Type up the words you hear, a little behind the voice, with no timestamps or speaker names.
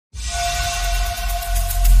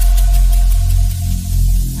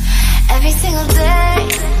single day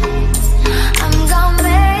I'm gonna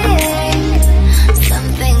make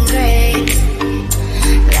something great.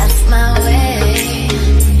 That's my way.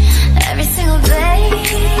 Every single day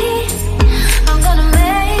I'm gonna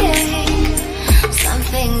make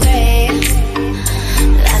something great.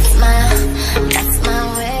 That's my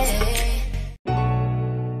way.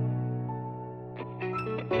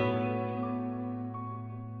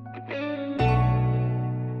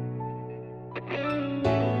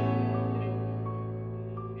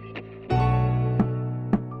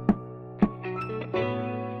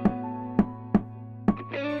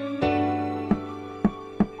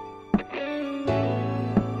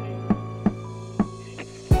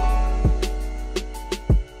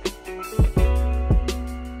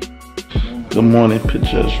 Good morning,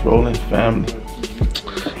 PictureUsRolling family.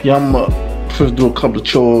 Yeah, I'm up. First do a couple of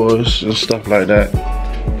chores and stuff like that.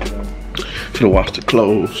 Finna wash the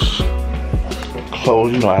clothes.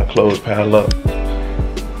 You know how clothes pile up.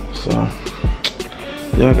 So,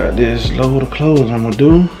 yeah, I got this load of clothes I'm gonna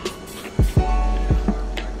do.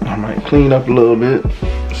 I might clean up a little bit.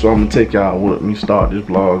 So I'm gonna take y'all with me, start this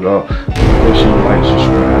vlog off. Make sure you like,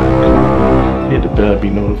 subscribe, hit the bell, be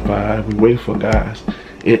notified. We wait for guys.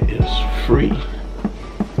 It is free.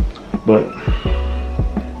 But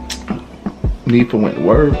Ninfahall went to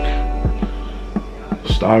work,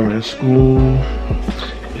 starting school.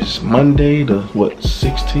 It's Monday the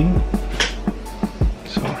 16th.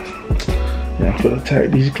 So yeah, I'm gonna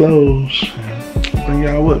attack these clothes and bring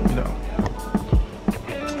y'all with me though.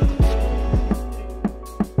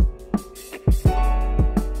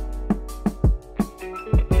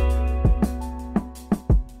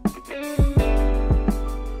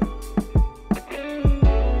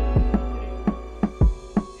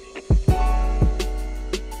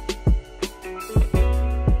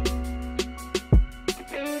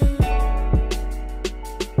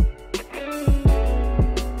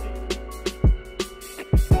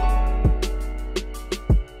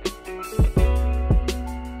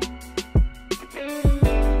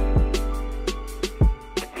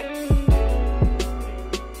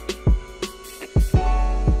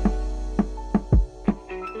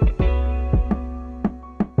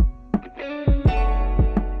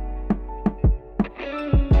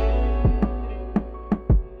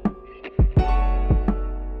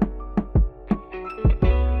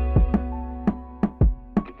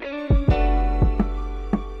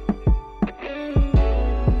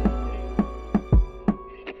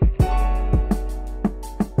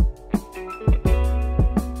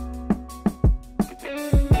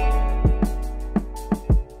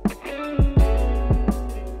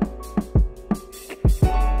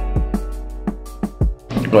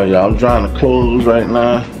 But y'all, I'm drying the clothes right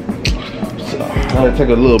now. So I had to take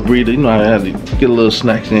a little breather. You know, I had to get a little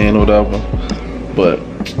snacks in or whatever. But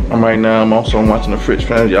I'm also watching the Fritz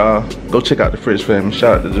family. Y'all go check out the Fritz family.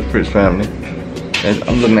 Shout out to the Fritz family. And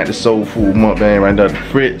I'm looking at the soul food mukbang right now. The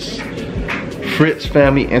Fritz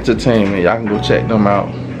Family Entertainment. Y'all can go check them out.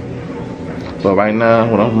 But right now,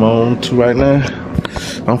 what I'm on to right now,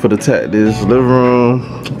 I'm for the attack this living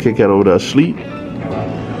room. Kick it over there sleep.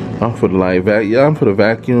 I'm for the I'm for the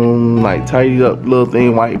vacuum, like tidy up little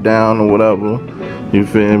thing, wipe down or whatever. You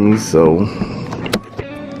feel me? So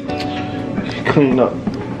clean up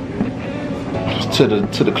to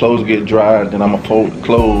the clothes get dry. Then I'ma fold the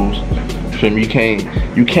clothes. You feel me?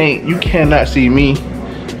 You cannot see me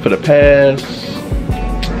for the past.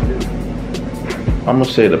 I'm gonna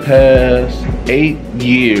say the past 8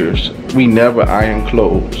 years. We never iron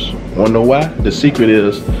clothes. Wanna know why? The secret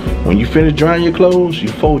is, when you finish drying your clothes, you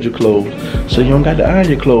fold your clothes. So you don't got to iron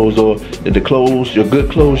your clothes. Or if the clothes, your good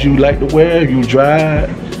clothes you like to wear, you dry,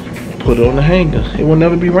 put it on the hanger. It will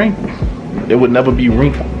never be wrinkled. It would never be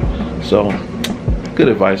wrinkled. So, good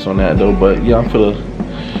advice on that though. But yeah, I'm for the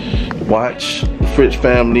watch Fritz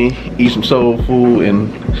family, eat some soul food,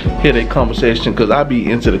 and hear their conversation, because I be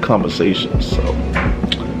into the conversation. So,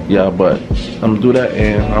 yeah, but I'm gonna do that,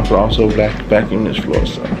 and I'm for also vacuum this floor.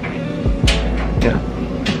 So, yeah.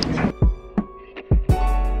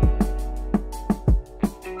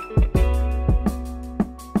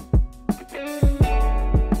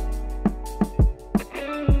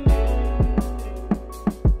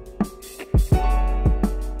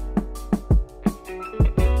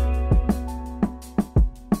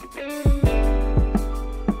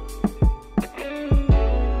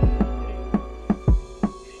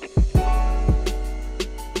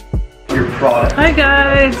 Hi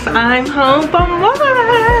guys, I'm home from work.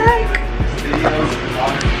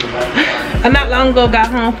 Not long ago got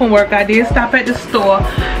home from work. I did stop at the store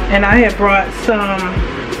and I had brought some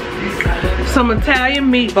some Italian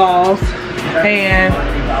meatballs, and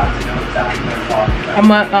I'm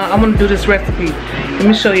gonna do this recipe. Let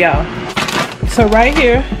me show y'all. So right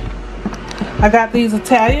here, I got these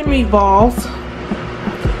Italian meatballs. I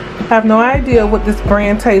have no idea what this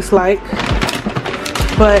brand tastes like,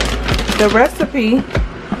 but the recipe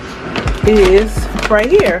is right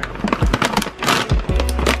here.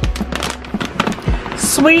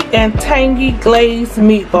 Sweet and tangy glazed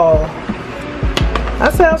meatball.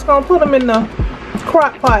 I said I was gonna put them in the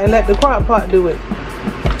crock pot and let the crock pot do it.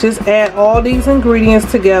 Just add all these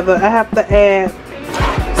ingredients together. I have to add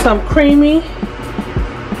some creamy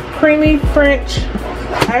French,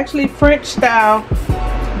 actually French style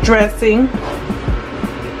dressing,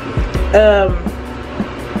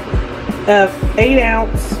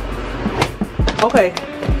 8-ounce. Okay,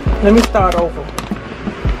 let me start over.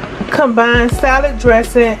 Combine salad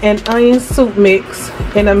dressing and onion soup mix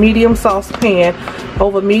in a medium saucepan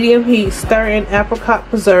over medium heat. Stir in apricot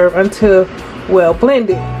preserve until well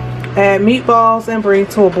blended. Add meatballs and bring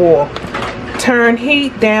to a boil. Turn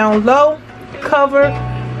heat down low. Cover.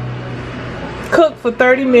 Cook for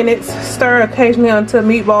 30 minutes. Stir occasionally until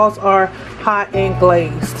meatballs are hot and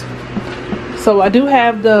glazed. So I do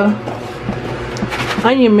have the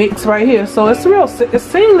onion mix right here. So it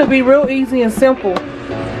seems to be real easy and simple.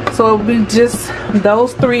 So it'll be just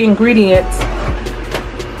those 3 ingredients.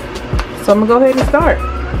 So I'm gonna go ahead and start.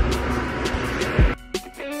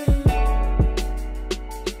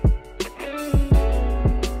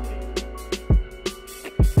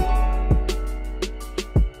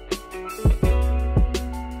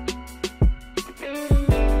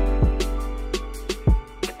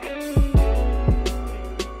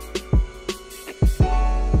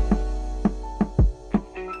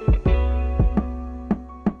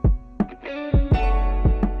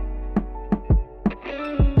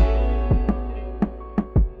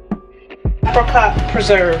 Apricot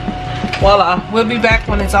preserve. Voila, we'll be back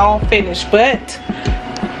when it's all finished, but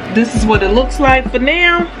this is what it looks like for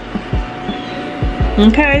now.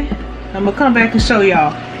 Okay, I'm gonna come back and show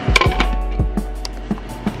y'all.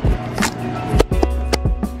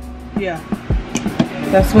 Yeah,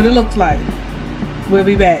 that's what it looks like. We'll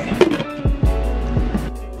be back.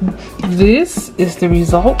 This is the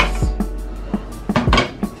results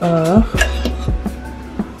of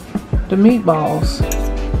the meatballs.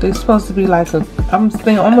 They're supposed to be like a, I'm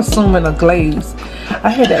assuming a glaze. I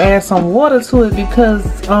had to add some water to it because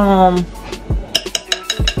I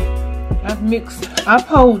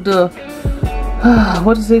poured the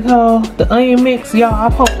what is it called? The onion mix. Y'all, I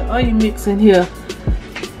poured the onion mix in here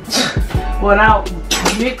without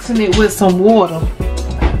mixing it with some water.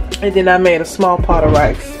 And then I made a small pot of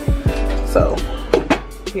rice. So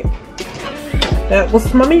yeah, that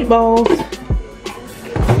was my meatballs.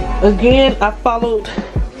 Again, I followed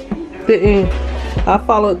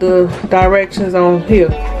the directions on here,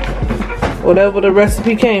 whatever the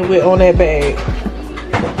recipe came with on that bag.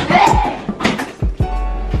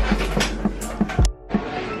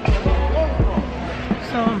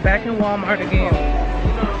 So I'm back in Walmart again.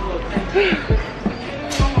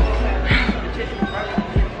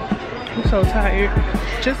 I'm so tired.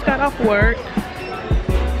 Just got off work.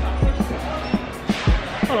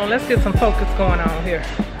 Hold on, let's get some focus going on here.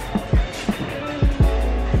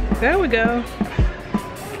 There we go.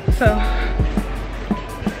 So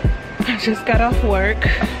I just got off work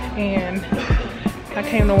and I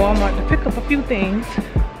came to Walmart to pick up a few things.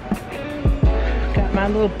 Got my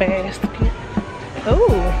little basket.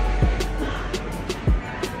 Oh,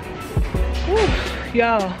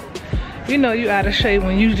 y'all, you know you out of shape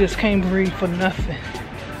when you just can't breathe for nothing.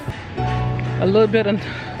 A little bit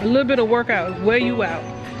of workout wear you out.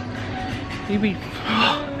 You be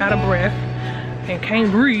out of breath and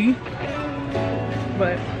can't breathe,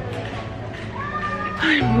 but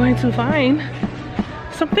I'm going to find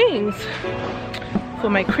some things for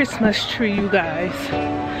my Christmas tree, you guys.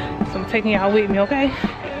 So I'm taking y'all with me, okay?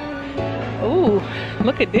 Oh,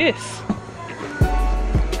 look at this.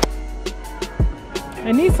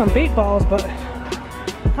 I need some big balls, but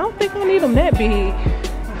I don't think I need them that big.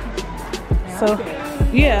 So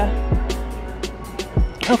yeah,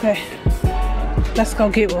 okay, let's go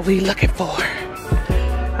get what we looking for.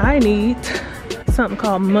 I need something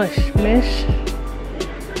called mesh.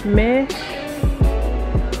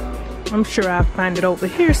 I'm sure I'll find it over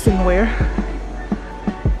here somewhere.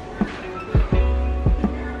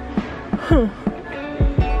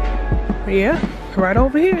 Yeah, right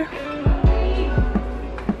over here.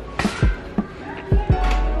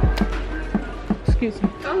 Excuse me.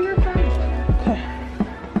 Oh, you're fine. Okay.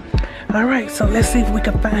 All right, so let's see if we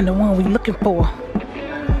can find the one we're looking for.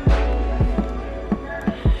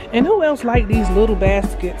 And who else like these little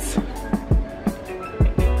baskets?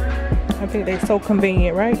 I think they're so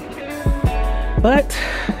convenient, right? But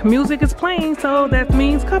music is playing, so that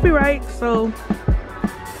means copyright. So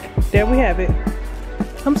there we have it.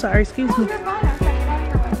 I'm sorry, excuse me.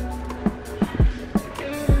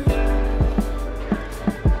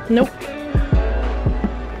 Nope.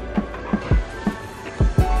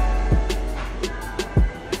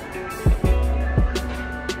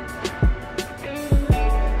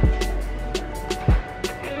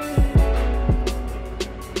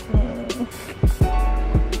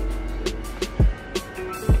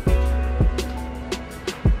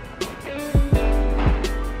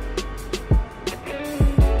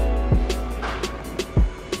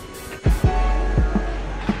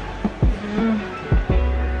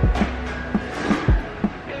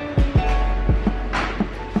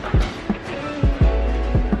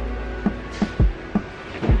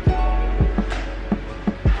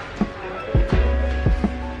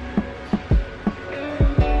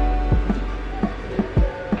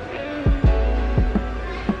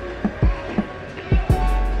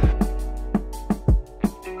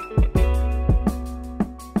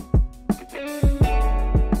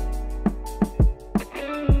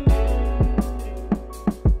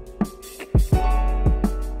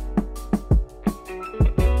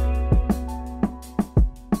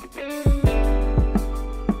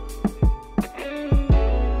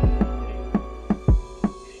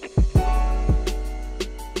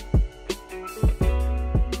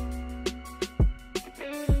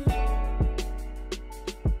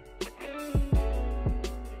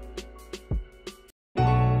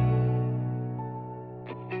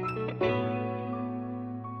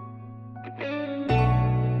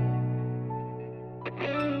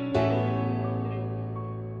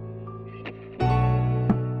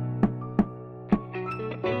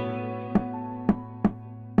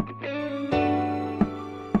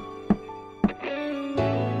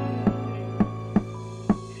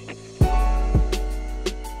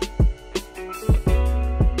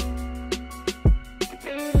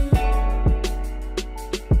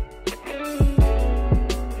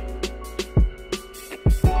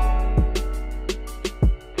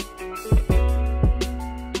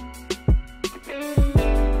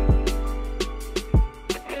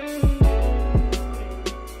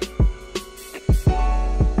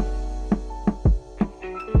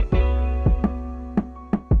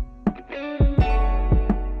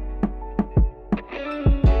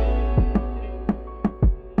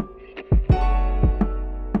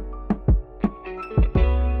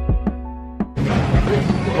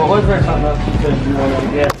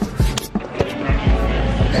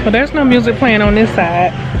 So there's no music playing on this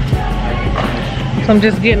side. So I'm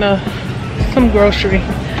just getting a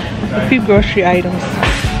few grocery items.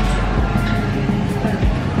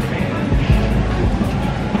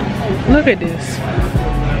 Look at this.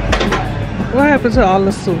 What happened to all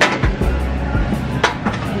the soup?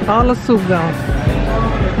 All the soup gone.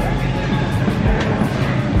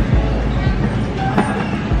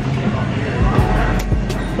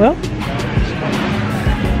 Well,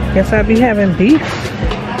 guess I'll be having beef.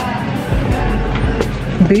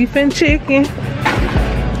 Beef and chicken.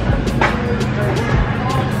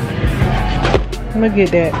 Look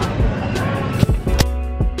at that.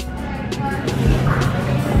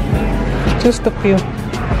 Just a few.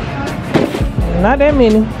 Not that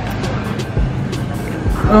many.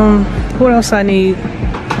 What else I need?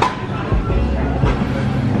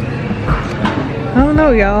 I don't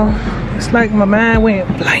know, y'all. It's like my mind went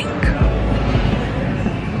blank.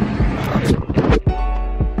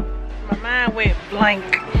 My mind went blank.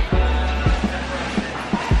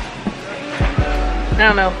 I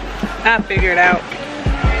don't know. I'll figure it out.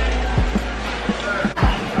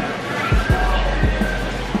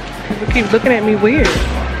 People keep looking at me weird.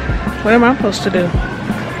 What am I supposed to do?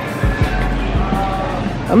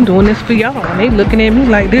 I'm doing this for y'all. And they looking at me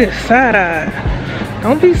like this, side-eye.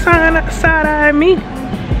 Don't be side-eyeing me.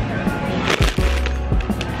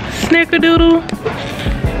 Snickerdoodle.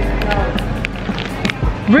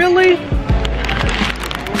 Really?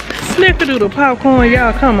 Snickerdoodle popcorn,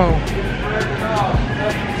 y'all, come on.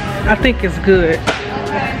 I think it's good.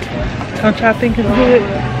 Don't y'all think it's good?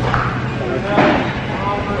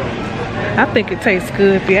 I think it tastes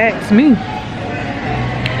good if you ask me.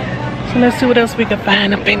 So let's see what else we can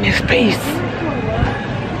find up in this piece.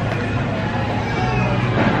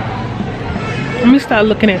 Let me start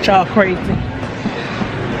looking at y'all crazy.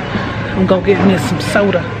 I'm gonna get me some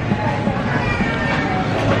soda.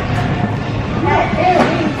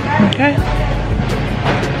 Okay.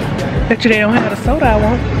 Bet you they don't have the soda I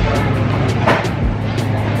want.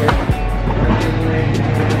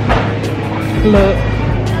 Look.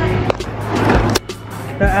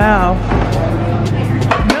 The owl.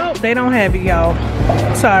 Nope, they don't have it, y'all.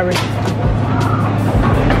 Sorry.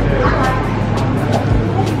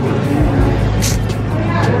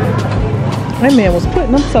 That man was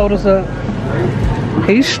putting them sodas up.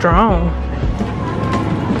 He's strong.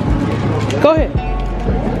 Go ahead.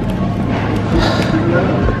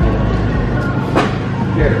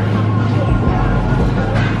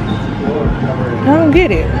 I don't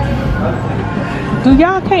get it. Do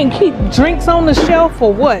y'all can't keep drinks on the shelf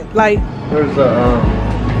or what? Like, there's a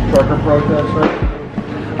trucker protest, right?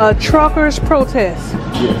 A truckers protest.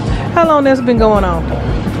 Yes. How long that's been going on?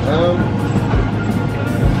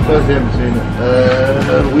 Suppose you haven't seen it.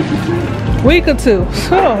 A week or two. Week or two.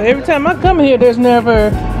 So every time I come here, there's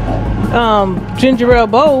never ginger ale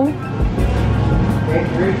bowl. I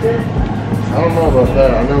don't know about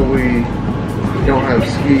that. I know we don't have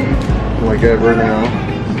ski like ever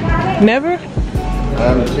now. Never? I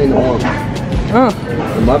haven't seen it once. I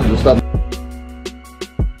might have just stopped.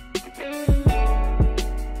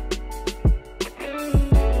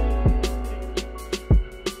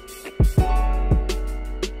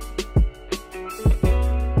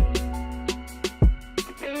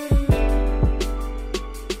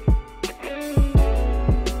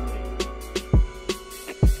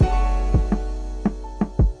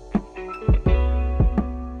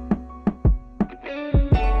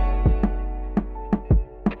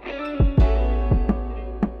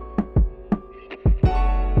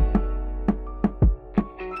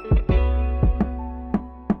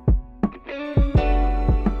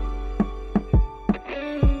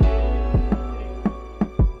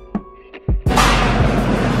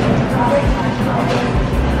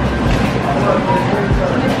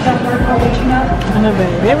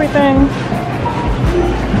 Everything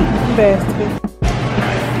basket.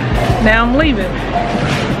 Now I'm leaving.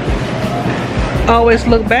 Always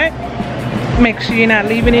look back, make sure you're not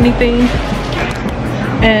leaving anything,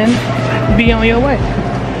 and be on your way.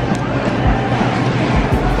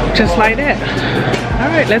 Just like that. All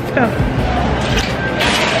right, let's go.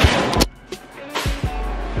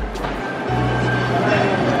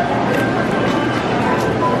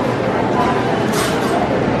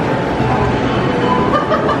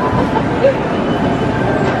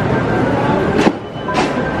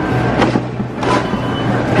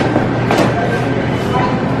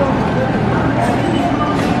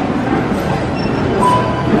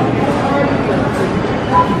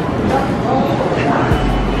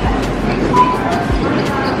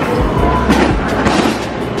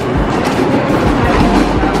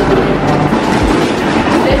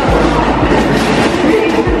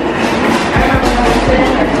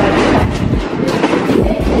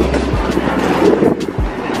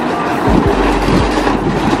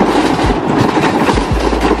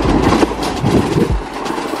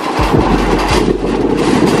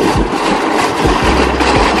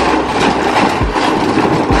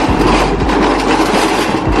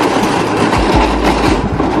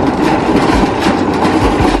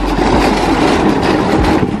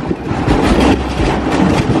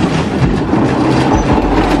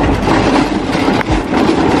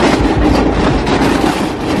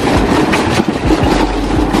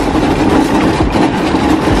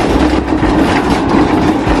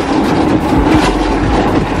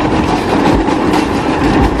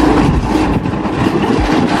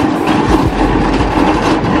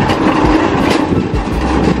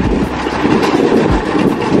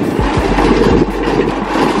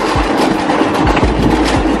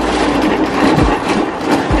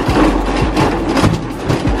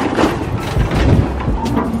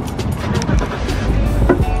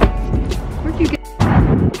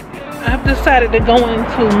 Decided to go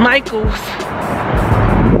into Michael's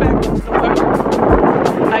backwards store.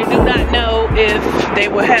 I do not know if they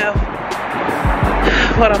will have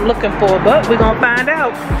what I'm looking for, but we're gonna find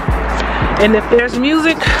out. And if there's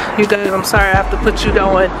music, you guys, I'm sorry, I have to put you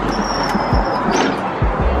on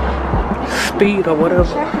speed or whatever.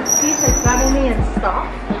 Check to see if they've got any in stock.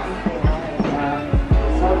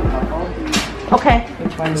 Okay.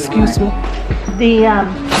 Excuse me.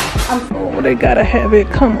 Oh, they gotta have it.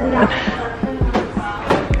 Come on.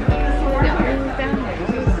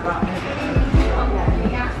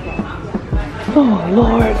 Oh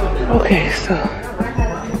Lord. Okay, so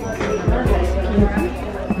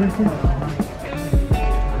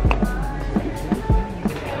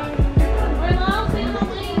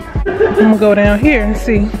I'm gonna go down here and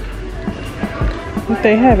see if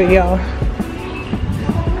they have it, y'all.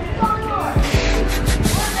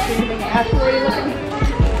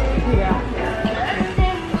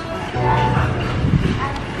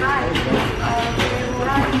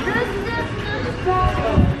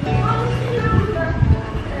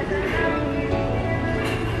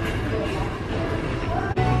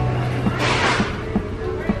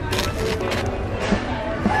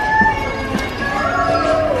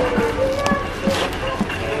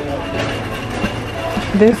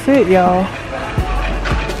 That's it, y'all.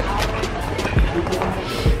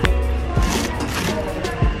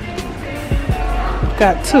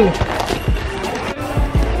 Got 2.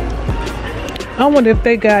 I wonder if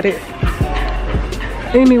they got it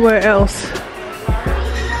anywhere else.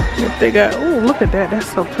 If they got, oh, look at that.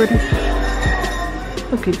 That's so pretty.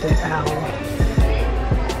 Look at that owl.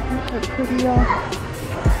 Isn't that pretty, y'all?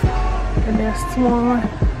 And that swan.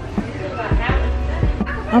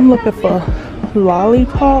 I'm looking for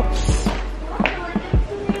lollipops.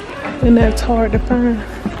 And that's hard to find.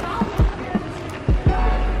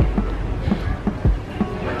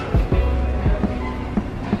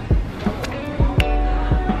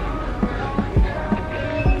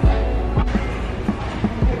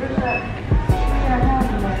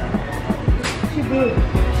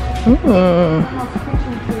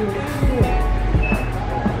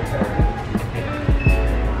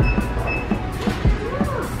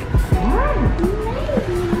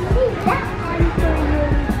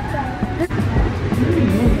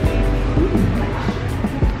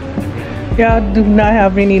 Y'all do not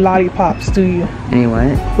have any lollipops, do you? Any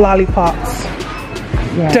what? Lollipops.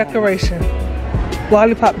 Yeah. Decoration.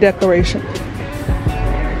 Lollipop decoration.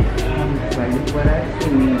 What I've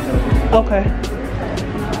seen. Okay.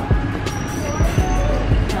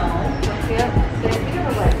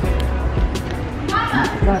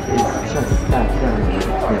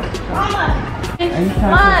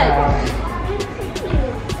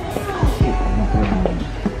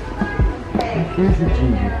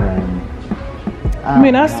 I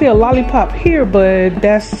mean, I see a lollipop here, but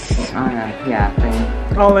that's yeah,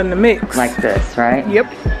 thing. all in the mix. Like this, right? Yep.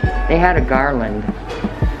 They had a garland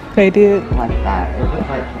They did. like that. It looked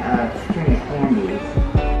like a string of candies.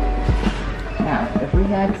 Now, if we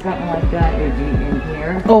had something like that, it'd be in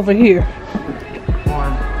here. Over here. Or,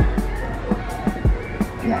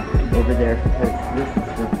 yeah, over there, because this is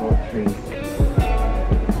the full trees.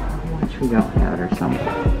 How much we don't have it or something.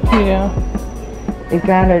 Yeah. They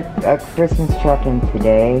found a Christmas truck in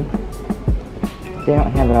today. They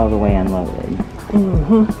don't have it all the way unloaded.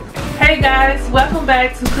 Hey guys, welcome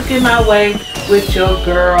back to Cooking My Way with your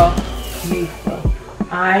girl, Nifa.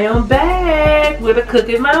 I am back with a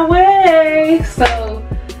Cooking My Way. So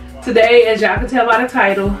today, as y'all can tell by the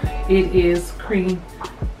title, it is cream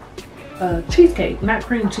cheesecake. Not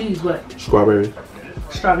cream cheese, but Strawberry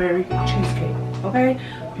cheesecake. Okay,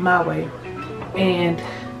 my way. And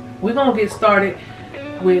we're gonna get started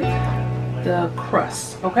with the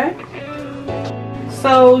crust. Okay,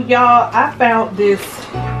 so y'all, I found this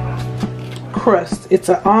crust. It's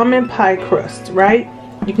an almond pie crust, right?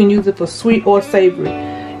 You can use it for sweet or savory,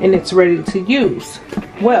 and it's ready to use.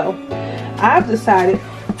 Well, I've decided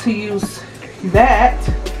to use that,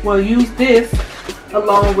 well, use this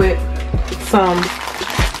along with some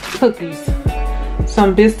cookies,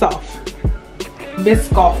 some Biscoffs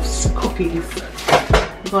cookies.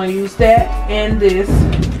 I'm gonna use that and this.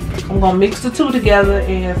 I'm gonna mix the two together,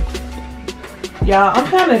 and y'all, I'm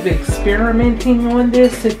kind of experimenting on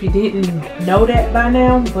this if you didn't know that by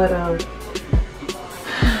now, but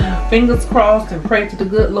fingers crossed and pray to the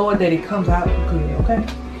good Lord that it comes out good, okay?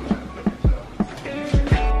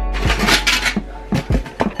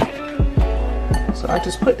 So I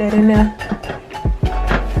just put that in there.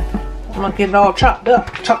 I'm gonna get it all chopped up.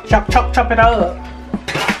 Chop it up.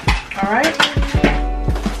 Alright.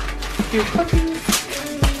 A few cookies.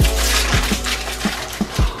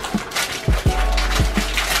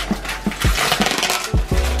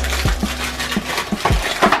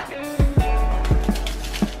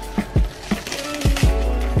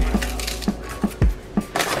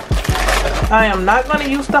 I am not going to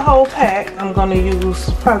use the whole pack. I'm going to use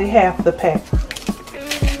probably half the pack.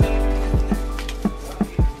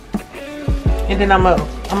 And then I'm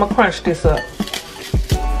gonna crunch this up.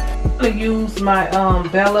 I'm going to use my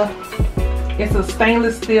Bella. It's a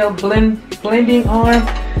stainless steel blending arm.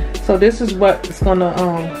 So this is what is going to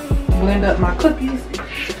blend up my cookies.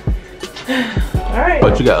 Alright.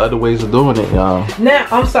 But you got other ways of doing it, y'all. Now,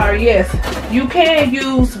 I'm sorry, yes. You can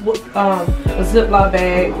use a Ziploc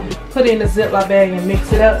bag. Put it in a Ziploc bag and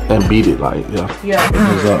mix it up. And beat it like, yeah.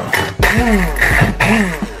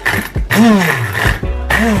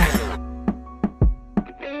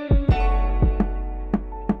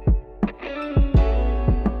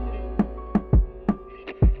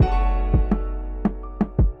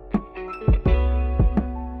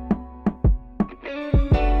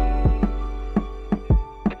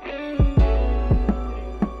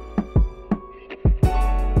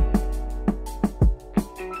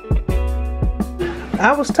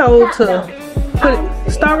 I was told to put it,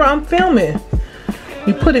 I'm filming.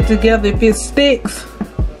 You put it together. If it sticks,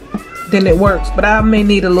 then it works. But I may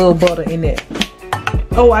need a little butter in it.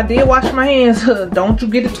 Oh, I did wash my hands. Don't you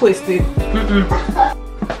get it twisted.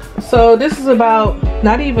 So this is about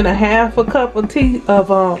not even a half a cup of tea of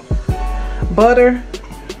butter.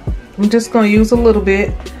 I'm just gonna use a little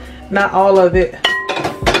bit, not all of it.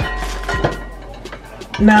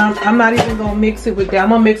 Now I'm not even gonna mix it with that. I'm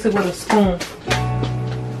gonna mix it with a spoon.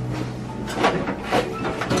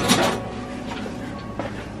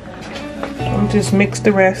 Just mix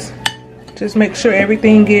the rest. Just make sure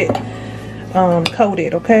everything get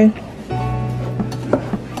coated, okay?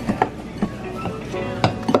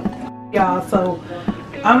 Y'all, so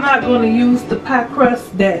I'm not going to use the pie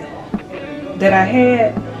crust that I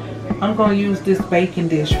had. I'm going to use this baking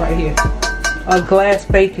dish right here, a glass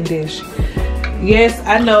baking dish. Yes,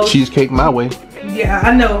 I know. Cheesecake my way. Yeah,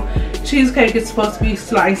 I know. Cheesecake is supposed to be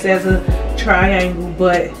sliced as a triangle,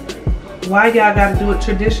 but why y'all got to do it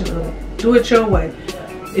traditionally? Do it your way.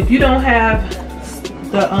 If you don't have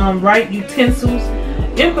the right utensils,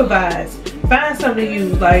 improvise. Find something to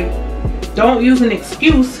use. Like, don't use an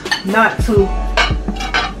excuse not to.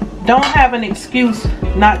 Don't have an excuse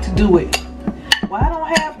not to do it. Well, I don't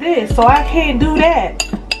have this, so I can't do that.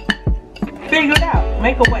 Figure it out.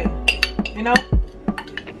 Make a way. You know.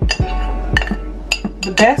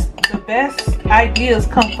 The best ideas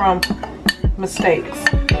come from mistakes.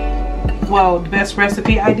 Well, the best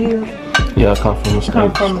recipe ideas. Yeah, come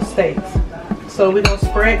from mistakes. So we're gonna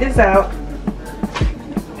spread this out.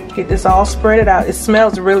 Get this all spread out. It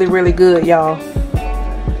smells really, really good, y'all.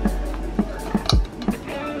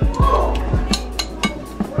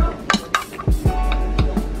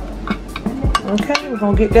 Okay, we're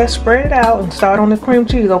gonna get that spread out and start on the cream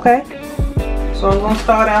cheese, okay? So I'm gonna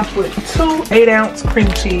start off with 2 8-ounce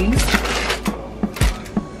cream cheese.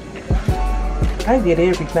 I get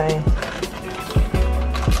everything.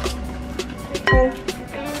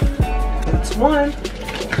 That's 1,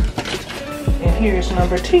 and here's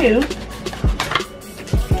number 2.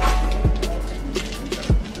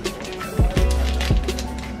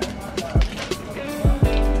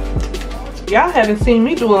 Y'all haven't seen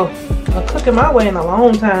me do a cooking my way in a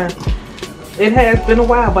long time. It has been a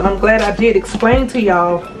while, but I'm glad I did explain to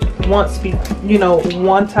y'all once, you know,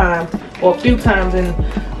 one time or a few times in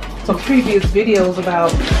some previous videos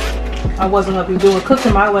about I wasn't gonna be doing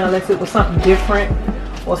cooking my way unless it was something different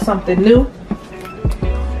or something new,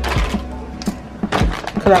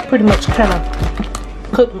 because I pretty much kind of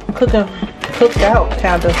cooked out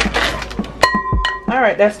kind of. All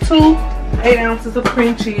right, that's 2 8 ounces of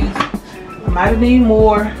cream cheese. I might need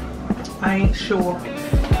more, I ain't sure.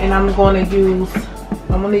 And I'm gonna use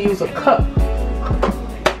a cup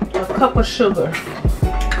of sugar.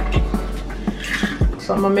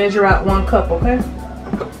 So I'm gonna measure out 1 cup, okay?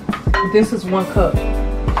 This is 1 cup.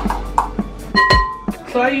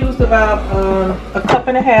 So I used about a cup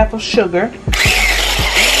and a half of sugar.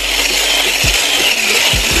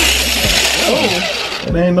 Oh,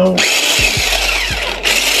 it ain't no.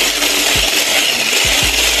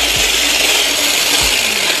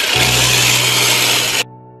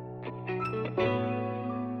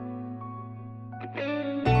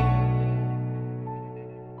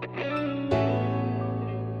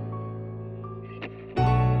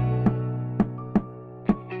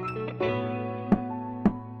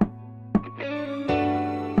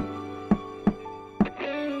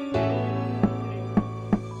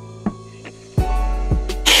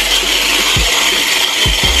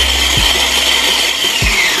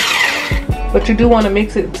 But you do want to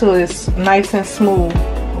mix it till it's nice and smooth,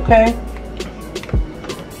 okay?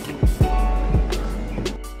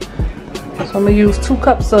 So I'm gonna use 2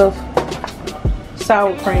 cups of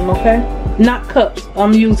sour cream, okay? Not cups,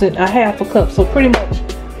 I'm using a half a cup. So pretty much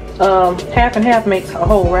half and half makes a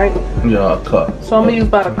whole, right? Yeah, a cup. So I'm gonna use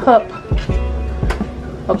about a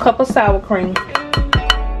cup of sour cream.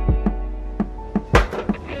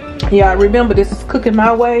 Yeah, remember this is cooking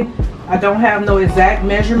my way. I don't have no exact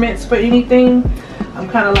measurements for anything. I'm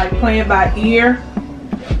kind of like playing by ear.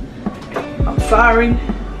 I'm sorry.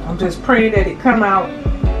 I'm just praying that it turns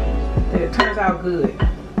out good.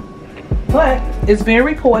 But it's being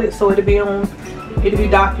recorded, so it'll be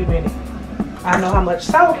documented. I know how much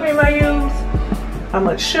sour cream I use, how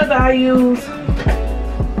much sugar I use,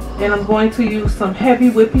 and I'm going to use some heavy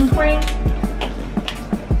whipping cream.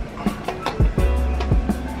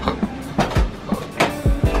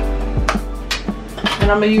 And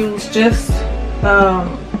I'm gonna use just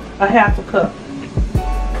a half a cup.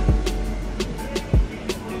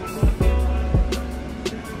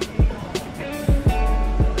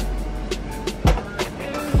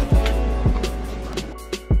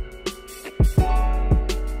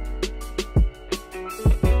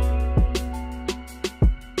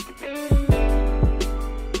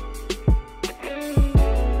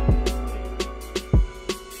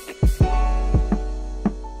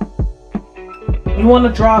 You want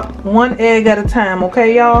to drop 1 egg at a time,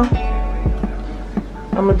 okay, y'all?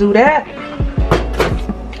 I'm gonna do that.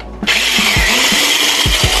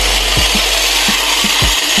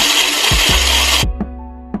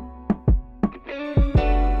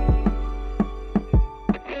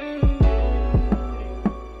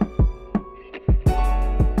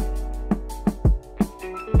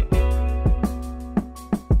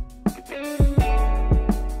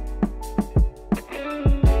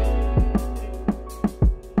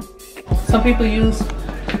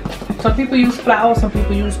 Some people use flour, some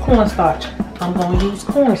people use cornstarch. I'm going to use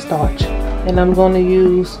cornstarch, and I'm going to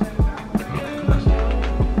use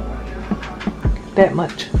that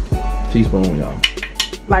much. Teaspoon, y'all.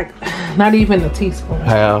 Like, not even a teaspoon.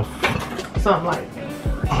 Half. Something like that.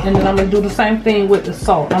 And then I'm going to do the same thing with the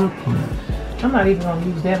salt. I'm not even going to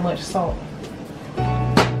use that much salt. You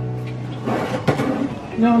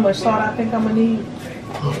know how much salt I think I'm going to need?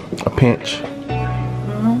 A pinch.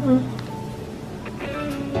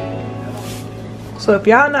 So if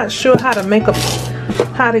y'all not sure how to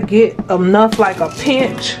get enough, like a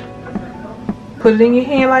pinch, put it in your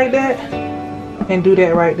hand like that and do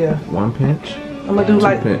that right there. 1 pinch. I'm gonna do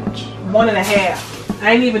like pinch. 1.5.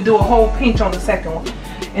 I ain't even do a whole pinch on the second one.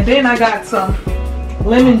 And then I got some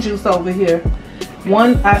lemon juice over here.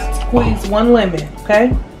 I squeezed 1 lemon,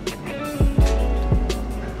 okay?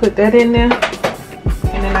 Put that in there.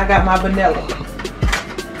 And then I got my vanilla.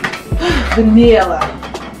 Vanilla.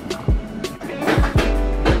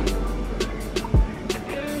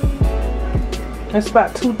 That's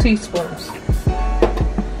about 2 teaspoons.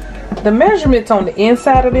 The measurement's on the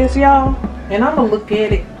inside of this, y'all. And I'm gonna look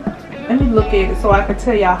at it. Let me look at it so I can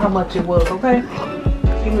tell y'all how much it was, okay?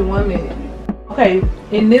 Give me 1 minute. Okay,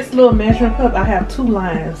 in this little measuring cup, I have 2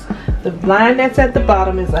 lines. The line that's at the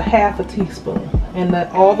bottom is a 1/2 teaspoon. And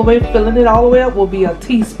all the way, filling it all the way up will be a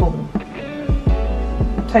teaspoon.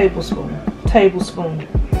 Tablespoon. Tablespoon.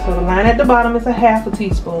 So the line at the bottom is a 1/2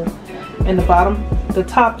 teaspoon. And the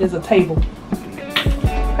top is a table.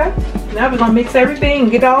 Okay, now we're gonna mix everything and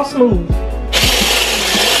get it all smooth.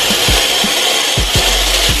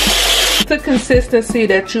 The consistency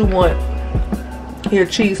that you want your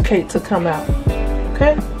cheesecake to come out.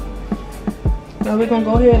 Okay, now we're gonna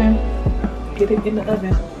go ahead and get it in the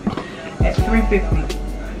oven at 350.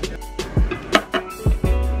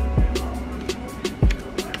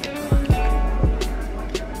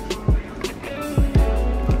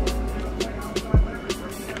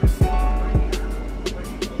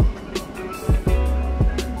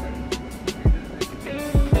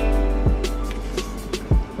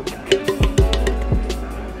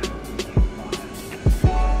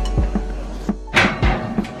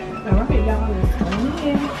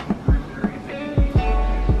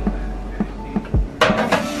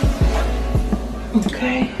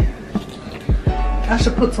 Okay. I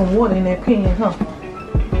should put some water in that pan, huh?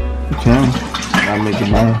 You can. I'll make it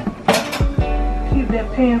burn. Keep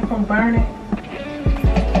that pan from burning.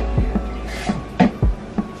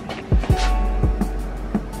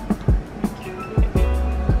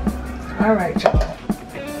 Alright, y'all.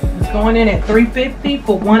 It's going in at 350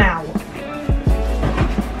 for 1 hour.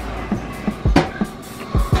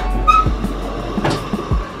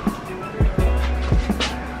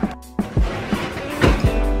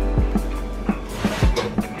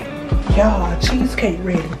 Y'all, cheesecake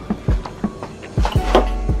ready.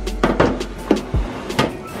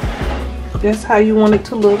 That's how you want it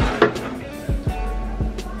to look.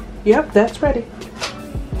 Yep, that's ready.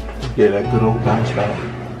 Yeah, that good old bounce back.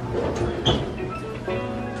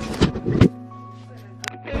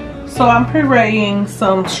 So I'm pureeing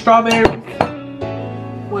some strawberries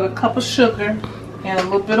with a cup of sugar and a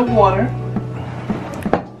little bit of water.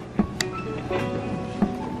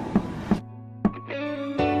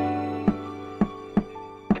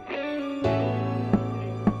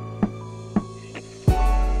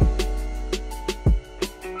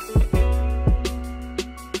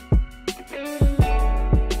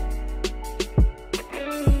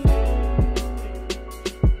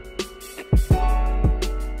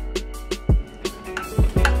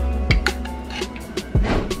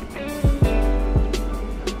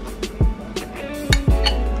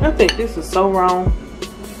 I think this is so wrong.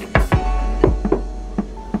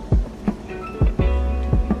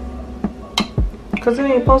 Because it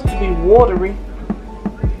ain't supposed to be watery.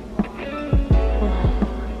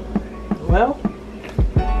 Well,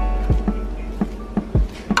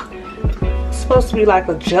 it's supposed to be like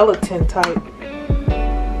a gelatin type.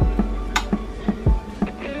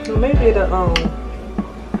 So maybe it'll,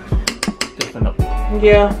 Different up.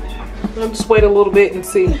 yeah. I'll just wait a little bit and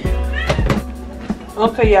see.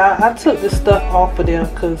 Okay, y'all, I took this stuff off of there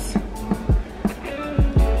because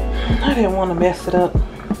I didn't want to mess it up.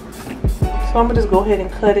 So I'm gonna just go ahead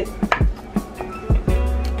and cut it.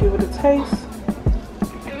 Give it a taste.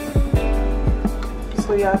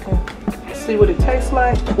 So y'all can see what it tastes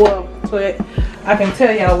like. Well, so I can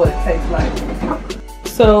tell y'all what it tastes like.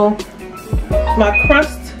 So my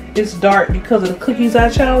crust is dark because of the cookies I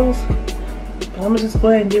chose. But I'm gonna just go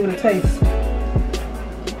ahead and give it a taste.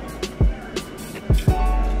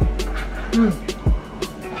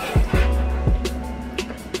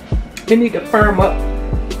 They need to firm up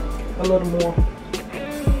a little more.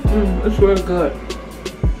 It's really good.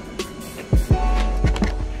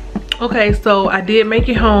 Okay, so I did make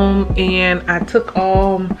it home and I took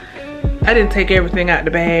I didn't take everything out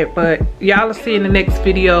the bag, but y'all will see in the next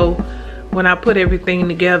video when I put everything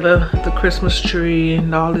together, the Christmas tree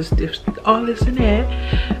and all this and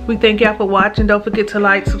that. We thank y'all for watching. Don't forget to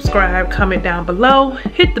like, subscribe, comment down below,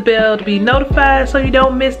 hit the bell to be notified so you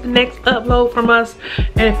don't miss the next upload from us.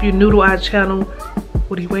 And if you're new to our channel,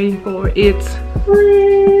 what are you waiting for? It's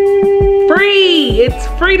free. It's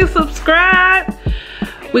free to subscribe.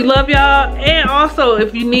 We love y'all. And also,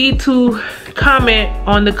 if you need to comment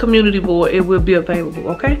on the community board, it will be available.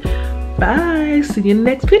 Okay, bye. See you in the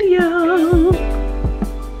next video.